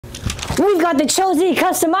we've got the Cho-Z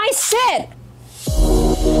customized set!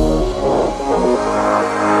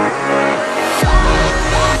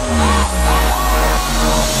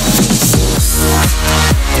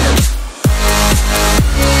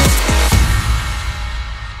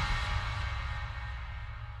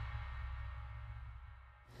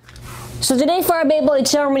 So today for our Beyblade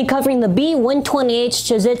show, we're going to be covering the B-128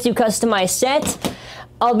 Cho-̶ customized set.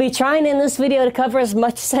 I'll be trying in this video to cover as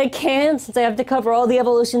much as I can, since I have to cover all the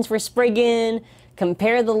evolutions for Spriggan,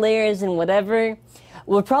 compare the layers and whatever.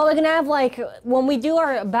 We're probably going to have, like, when we do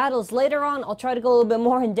our battles later on, I'll try to go a little bit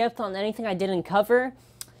more in depth on anything I didn't cover.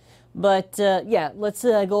 But, yeah, let's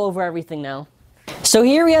go over everything now. So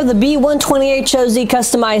here we have the B-128 Cho-Z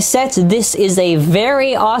customized set. This is a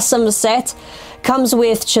very awesome set. Comes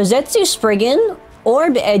with Cho-̶ Spriggan,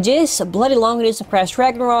 Orb Aegis, Bloody Longinus, and Crash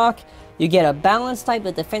Ragnaruk. You get a balance type,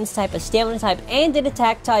 a defense type, a stamina type, and an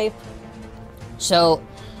attack type. So,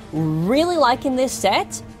 really liking this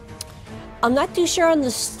set. I'm not too sure on the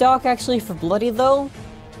stock actually for Bloody though.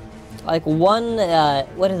 Like one,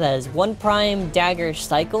 what is that? Is 1 Prime Dagger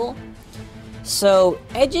Cycle. So,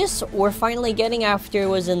 Aegis we're finally getting after it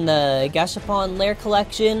was in the Gashapon Lair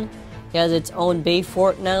collection. It has its own Bay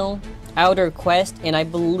Fort now. Outer Quest, and I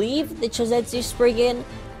believe the Cho-̶ Spriggan,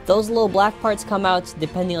 those little black parts come out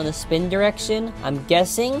depending on the spin direction, I'm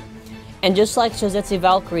guessing. And just like Cho-̶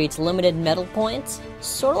Valkyrie, it's limited metal points.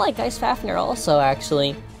 Sort of like Geist Fafnir also,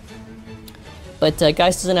 actually. But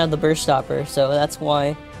Geist doesn't have the burst stopper, so that's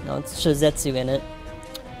why it's Cho-̶ in it.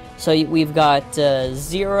 So we've got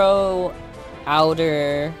 0,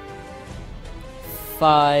 Outer,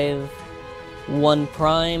 5, 1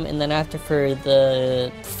 Prime, and then after for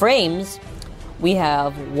the frames, we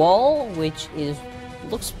have Wall, which is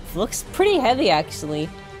looks pretty heavy actually.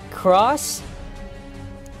 Cross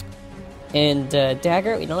and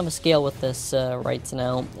Dagger. We don't have a scale with this right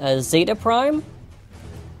now. Zeta Prime,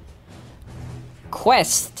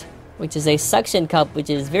 Quest, which is a suction cup, which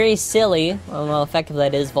is very silly. I don't know how effective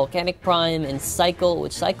that is. Volcanic Prime and Cycle,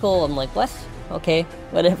 which Cycle, I'm like, what? Okay,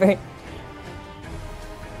 whatever.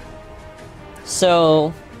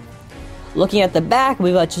 So, looking at the back,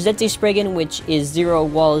 we've got Cho-̶ Spriggan, which is 0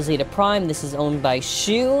 Wall Zeta Prime. This is owned by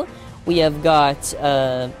Shu. We have got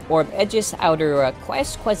Orb Aegis Outer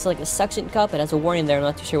Quest. Quest is like a suction cup. It has a warning there. I'm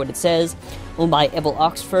not too sure what it says. Owned by Ebel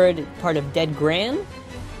Oxford, part of Dead Gran.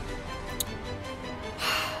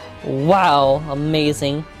 Wow,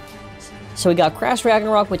 amazing. So we got Crash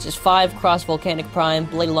Ragnarok, which is 5 Cross Volcanic Prime.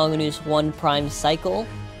 Bloody Longinus 1 Prime Cycle.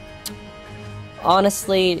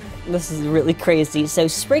 Honestly, this is really crazy. So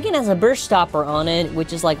Spriggan has a burst stopper on it,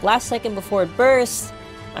 which is like last second before it bursts.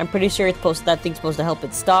 I'm pretty sure that thing's supposed to help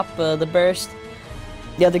it stop the burst.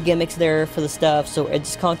 The other gimmicks there for the stuff, so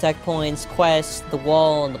Edge's contact points, Quest, the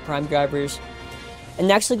wall, and the prime drivers.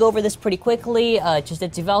 And actually go over this pretty quickly.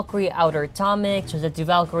 Cho-̶ Valkyrie Outer Atomic, Cho-̶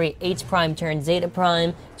Valkyrie H Prime turn Zeta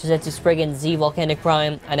Prime, Cho-̶ Spriggan Z Volcanic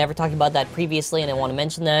Prime. I never talked about that previously, and I want to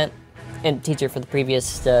mention that. And teacher for the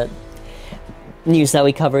previous news that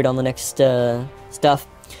we covered on the next stuff.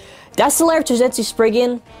 That's the layer of Cho-̶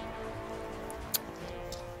Spriggan.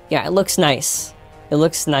 Yeah, it looks nice. It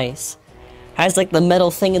looks nice. Has like the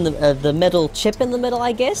metal thing in the metal chip in the middle,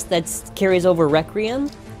 I guess. That carries over Requiem.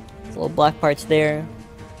 Little black parts there.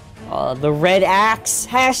 The red axe.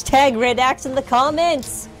 Hashtag red axe in the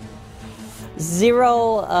comments.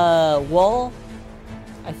 0 wall.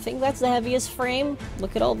 I think that's the heaviest frame.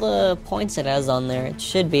 Look at all the points it has on there. It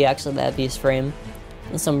should be actually the heaviest frame.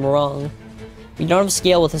 Unless I'm wrong. We don't have a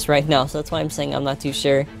scale with this right now, so that's why I'm saying I'm not too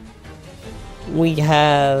sure. We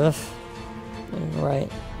have... Right.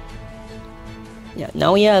 Yeah,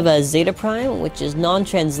 now we have Zeta Prime, which is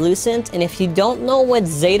non-translucent. And if you don't know what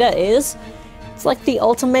Zeta is, it's like the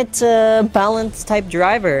ultimate balance type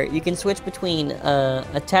driver. You can switch between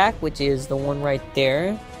attack, which is the one right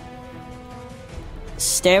there.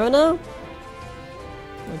 Stamina,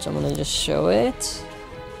 which I'm gonna just show it.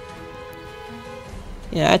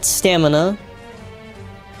 Yeah, that's stamina.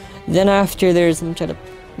 Then after there's, I'm trying to,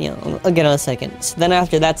 I'll get on a second. So then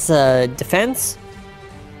after that's defense.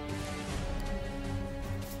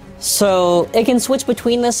 So it can switch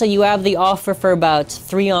between this, so you have the offer for about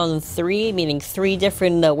 3-on-3, meaning 3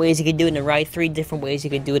 different ways you can do it in right, 3 different ways you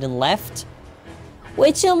can do it in left.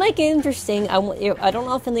 Which will make it interesting. I don't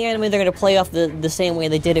know if in the anime they're going to play off the same way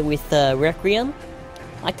they did it with Requiem.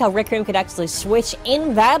 I like how Requiem could actually switch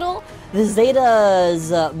in battle the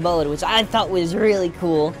Zeta's mode, which I thought was really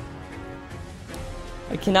cool.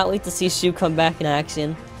 I cannot wait to see Shu come back in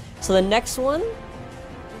action. So the next one,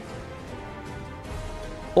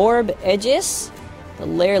 Orb Aegis. The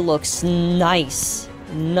lair looks nice.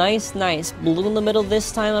 Nice, nice. Blue in the middle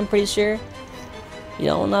this time, I'm pretty sure. You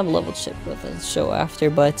know, not a level chip with a show after,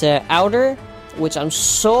 but outer, which I'm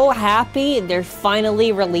so happy they're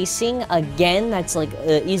finally releasing again. That's like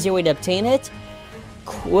an easier way to obtain it.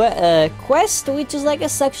 Quest, which is like a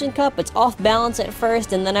suction cup. It's off balance at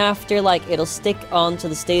first, and then after, like, it'll stick onto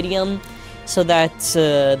the stadium so that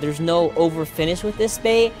there's no over finish with this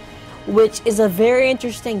bay, which is a very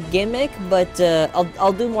interesting gimmick. But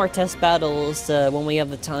I'll do more test battles when we have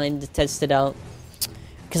the time to test it out,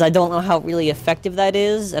 because I don't know how really effective that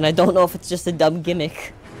is, and I don't know if it's just a dumb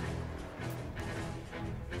gimmick.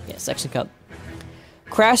 Yeah, section cup.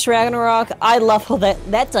 Crash Ragnarok, I love how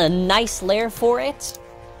that's a nice layer for it.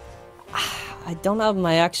 I don't have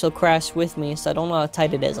my actual Crash with me, so I don't know how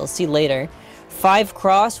tight it is. I'll see later. 5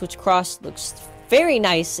 Cross, which Cross looks very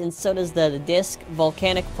nice, and so does the disc.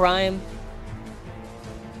 Volcanic Prime.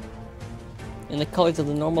 In the colors of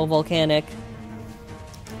the normal Volcanic.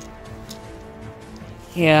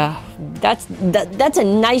 Yeah, that's a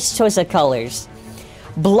nice choice of colors.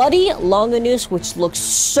 Bloody Longinus, which looks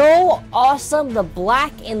so awesome. The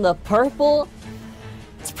black and the purple.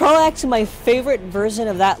 It's probably actually my favorite version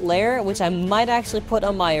of that layer, which I might actually put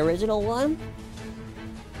on my original one.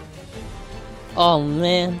 Oh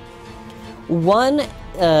man. 1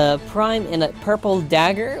 Prime in a purple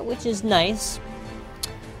dagger, which is nice.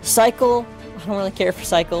 Cycle, I don't really care for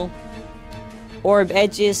Cycle. Orb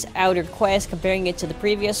Aegis Outer Quest, comparing it to the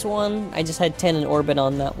previous one. I just had 10 in orbit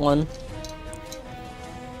on that one.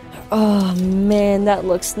 Oh man, that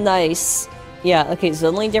looks nice. Yeah, okay, so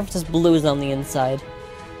the only difference is blue is on the inside.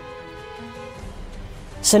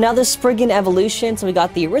 So now the Spriggan evolution. So we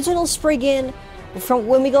got the original Spriggan. From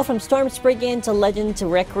when we go from Storm Spriggan to Legend to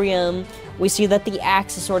Requiem, we see that the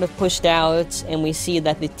axe is sort of pushed out, and we see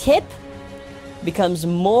that the tip becomes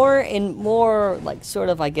more and more, like, sort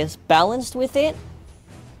of, I guess, balanced with it.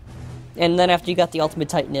 And then after you got the ultimate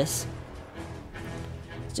tightness.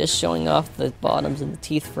 Just showing off the bottoms and the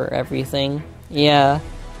teeth for everything. Yeah.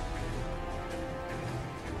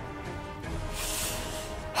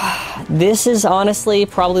 This is honestly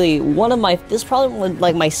probably this is probably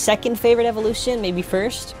like my second favorite evolution, maybe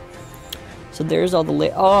first. So there's all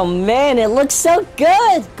the oh man, it looks so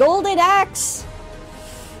good! Golden Axe!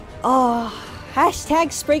 Oh,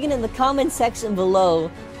 hashtag Spriggan in the comment section below.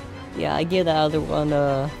 Yeah, I give that other one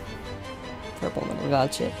purple, I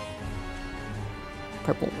got it.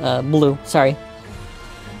 Purple, blue, sorry.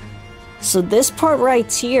 So this part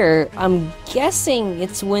right here, I'm guessing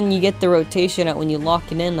it's when you get the rotation out when you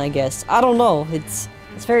lock it in, I guess. I don't know, it's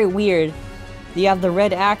very weird. You have the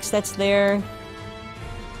red axe that's there.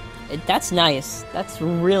 That's nice, that's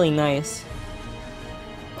really nice.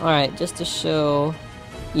 Alright, just to show,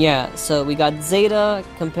 yeah, so we got Zeta,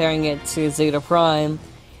 comparing it to Zeta Prime.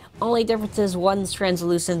 Only difference is one's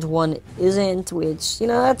translucent, one isn't, which, you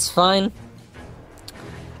know, that's fine.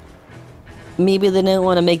 Maybe they didn't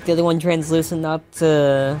want to make the other one translucent, not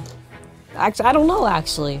actually, I don't know,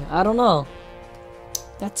 I don't know.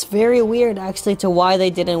 That's very weird, actually, to why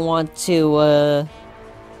they didn't want to,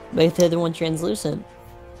 make the other one translucent.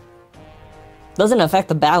 Doesn't affect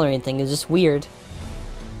the battle or anything, it's just weird.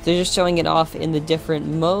 They're just showing it off in the different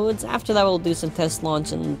modes. After that, we'll do some test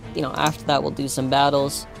launch, and, you know, after that, we'll do some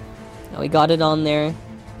battles. Now, we got it on there.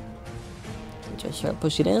 Just try to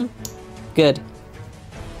push it in. Good.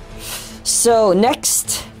 So,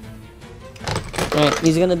 next, alright,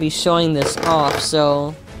 he's gonna be showing this off.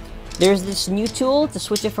 So, there's this new tool to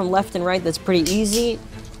switch it from left and right that's pretty easy.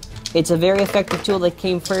 It's a very effective tool that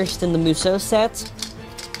came first in the Musou set.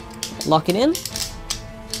 Lock it in.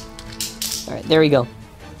 Alright, there we go.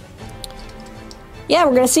 Yeah,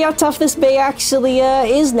 we're gonna see how tough this bay actually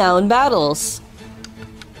is now in battles.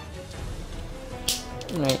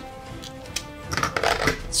 Alright.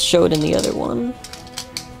 Let's show it in the other one.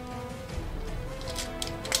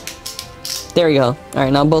 There we go.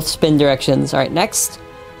 Alright, now both spin directions. Alright, next.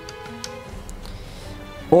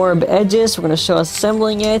 Orb Aegis, we're going to show us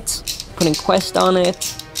assembling it. Putting quest on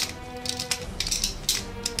it.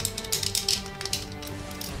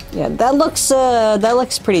 Yeah, that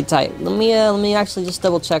looks pretty tight. Let me actually just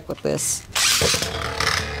double check with this.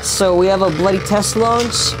 So we have a bloody test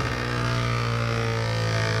launch.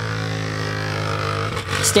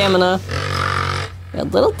 Stamina. A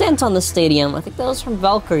little dent on the stadium. I think that was from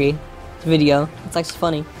Valkyrie video. It's actually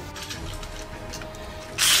funny.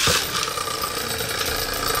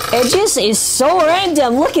 Aegis is so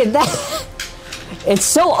random. Look at that. It's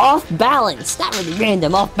so off balance. Not really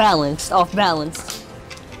random. Off balanced. Off balanced.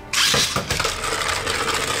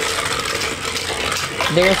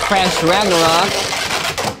 There's Crash Ragnarok.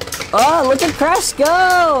 Oh, look at Crash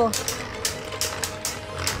go!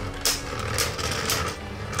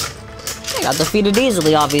 Got defeated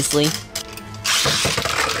easily, obviously.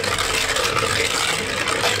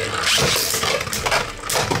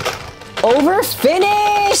 Over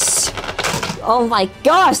finish! Oh my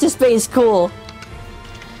gosh, this bay is cool.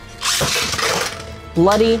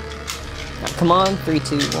 Bloody. Now, come on, 3,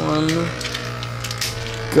 2, 1.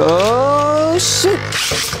 Go shoot!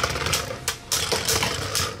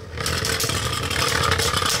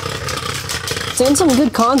 It's in some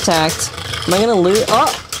good contact. Am I gonna lose?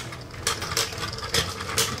 Oh!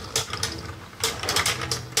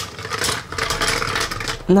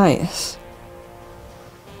 Nice.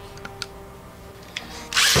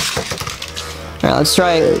 Alright, let's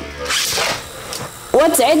try it.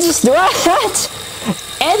 What's Aegis doing? What?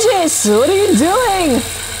 Aegis, what are you doing?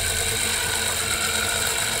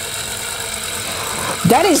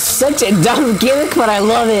 That is such a dumb gimmick, but I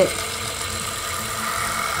love it.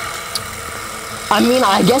 I mean,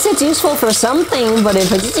 I guess it's useful for something, but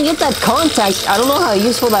if it doesn't get that contact, I don't know how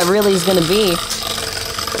useful that really is gonna be.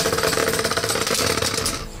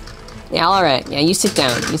 Yeah, alright. Yeah, you sit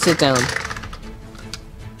down. You sit down.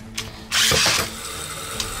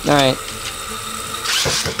 Alright.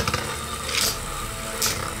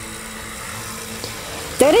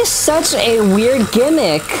 That is such a weird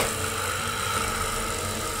gimmick.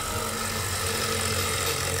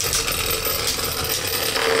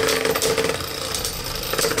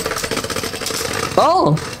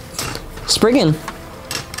 Oh! Spriggan.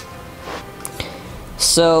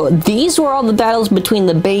 So, these were all the battles between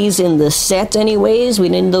the bays in the set anyways. We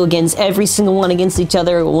didn't go against every single one against each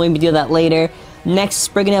other. We'll maybe do that later. Next,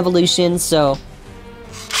 Spriggan Evolution, so...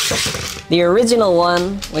 the original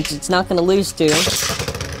one, which it's not gonna lose to.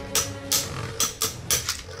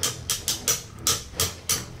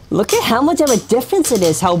 Look at how much of a difference it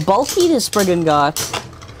is, how bulky this Spriggan got.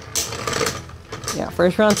 Yeah,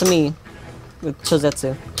 first round to me. With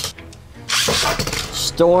Cho-̶.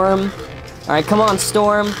 Storm. Alright, come on,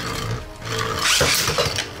 Storm.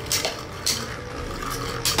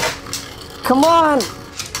 Come on!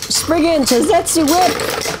 Spriggan, Cho-̶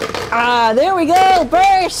whip! Ah, there we go!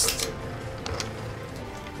 Burst!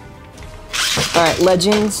 Alright,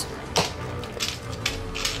 Legends.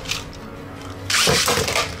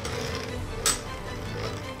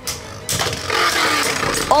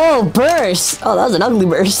 Oh, burst! Oh, that was an ugly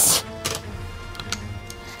burst.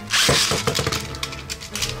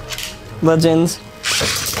 Legends.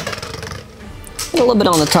 A little bit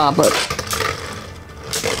on the top, but...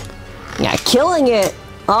 yeah, killing it!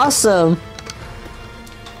 Awesome!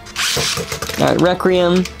 Alright,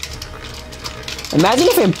 Requiem. Imagine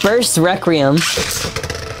if it bursts Requiem.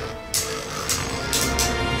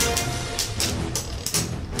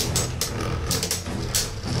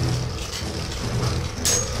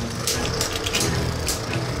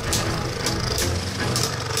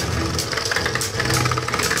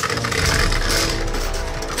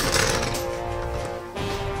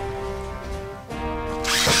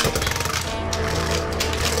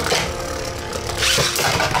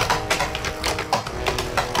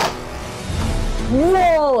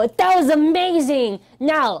 Whoa, that was amazing!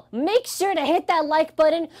 Now, make sure to hit that like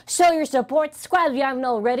button, show your support, subscribe if you haven't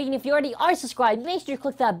already, and if you already are subscribed, make sure you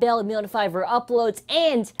click that bell to be notified for uploads,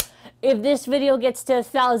 and if this video gets to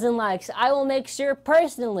 1,000 likes, I will make sure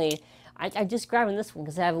personally, I'm just grabbing this one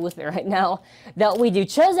because I have it with me right now, that we do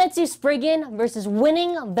Cho-̶ Spriggan versus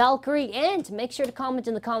winning Valkyrie, and make sure to comment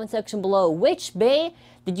in the comment section below which bay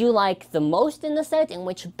did you like the most in the set, and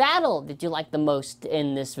which battle did you like the most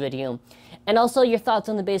in this video. And also your thoughts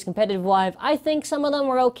on the base competitive wise. I think some of them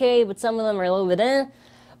were okay, but some of them are a little bit eh.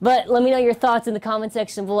 But let me know your thoughts in the comment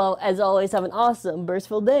section below. As always, have an awesome,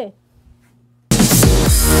 burstful day.